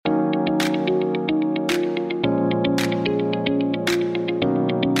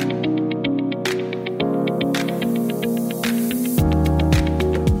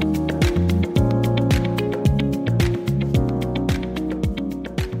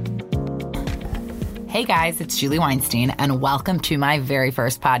Hey guys, it's Julie Weinstein, and welcome to my very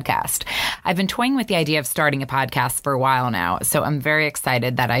first podcast. I've been toying with the idea of starting a podcast for a while now, so I'm very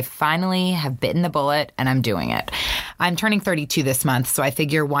excited that I finally have bitten the bullet and I'm doing it. I'm turning 32 this month, so I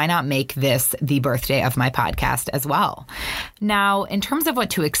figure why not make this the birthday of my podcast as well. Now, in terms of what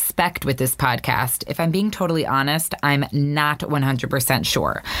to expect with this podcast, if I'm being totally honest, I'm not 100%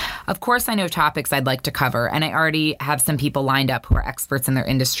 sure. Of course, I know topics I'd like to cover, and I already have some people lined up who are experts in their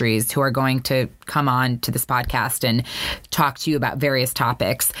industries who are going to come on to this podcast and talk to you about various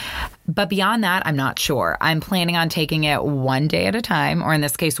topics. But beyond that, I'm not sure. I'm planning on taking it one day at a time, or in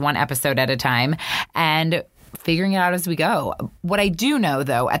this case, one episode at a time, and figuring it out as we go. What I do know,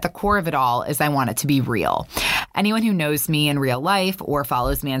 though, at the core of it all is I want it to be real. Anyone who knows me in real life or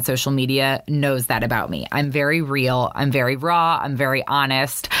follows me on social media knows that about me. I'm very real. I'm very raw. I'm very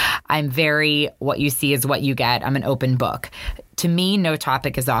honest. I'm very what you see is what you get. I'm an open book. To me, no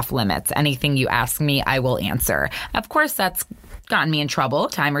topic is off limits. Anything you ask me, I will answer. Of course, that's gotten me in trouble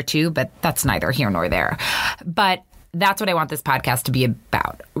a time or two, but that's neither here nor there. But that's what I want this podcast to be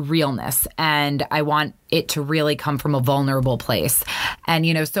about, realness. And I want it to really come from a vulnerable place. And,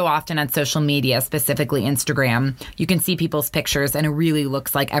 you know, so often on social media, specifically Instagram, you can see people's pictures and it really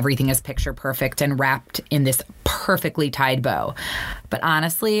looks like everything is picture perfect and wrapped in this perfectly tied bow. But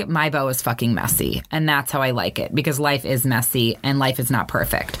honestly, my bow is fucking messy. And that's how I like it, because life is messy and life is not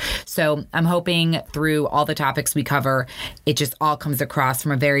perfect. So I'm hoping through all the topics we cover, it just all comes across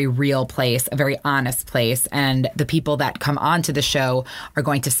from a very real place, a very honest place. And the people that come onto the show are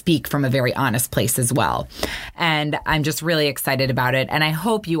going to speak from a very honest place as well. And I'm just really excited about it. And I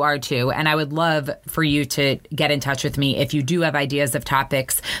hope you are too. And I would love for you to get in touch with me if you do have ideas of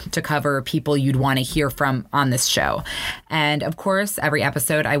topics to cover, people you'd want to hear from on this show. And of course, every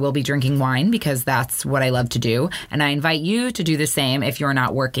episode I will be drinking wine because that's what I love to do. And I invite you to do the same if you're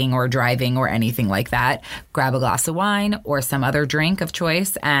not working or driving or anything like that. Grab a glass of wine or some other drink of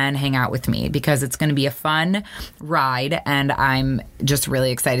choice and hang out with me, because it's going to be a fun ride and I'm just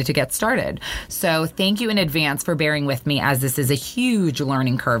really excited to get started. So thank you in advance for bearing with me, as this is a huge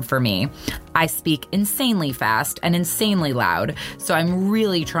learning curve for me. I speak insanely fast and insanely loud, so I'm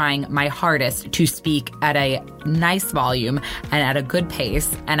really trying my hardest to speak at a nice volume and at a good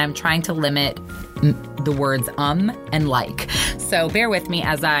pace, and I'm trying to limit the words and like. So bear with me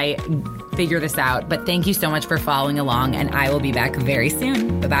as I figure this out, but thank you so much for following along, and I will be back very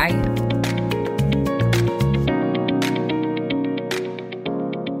soon. Bye-bye.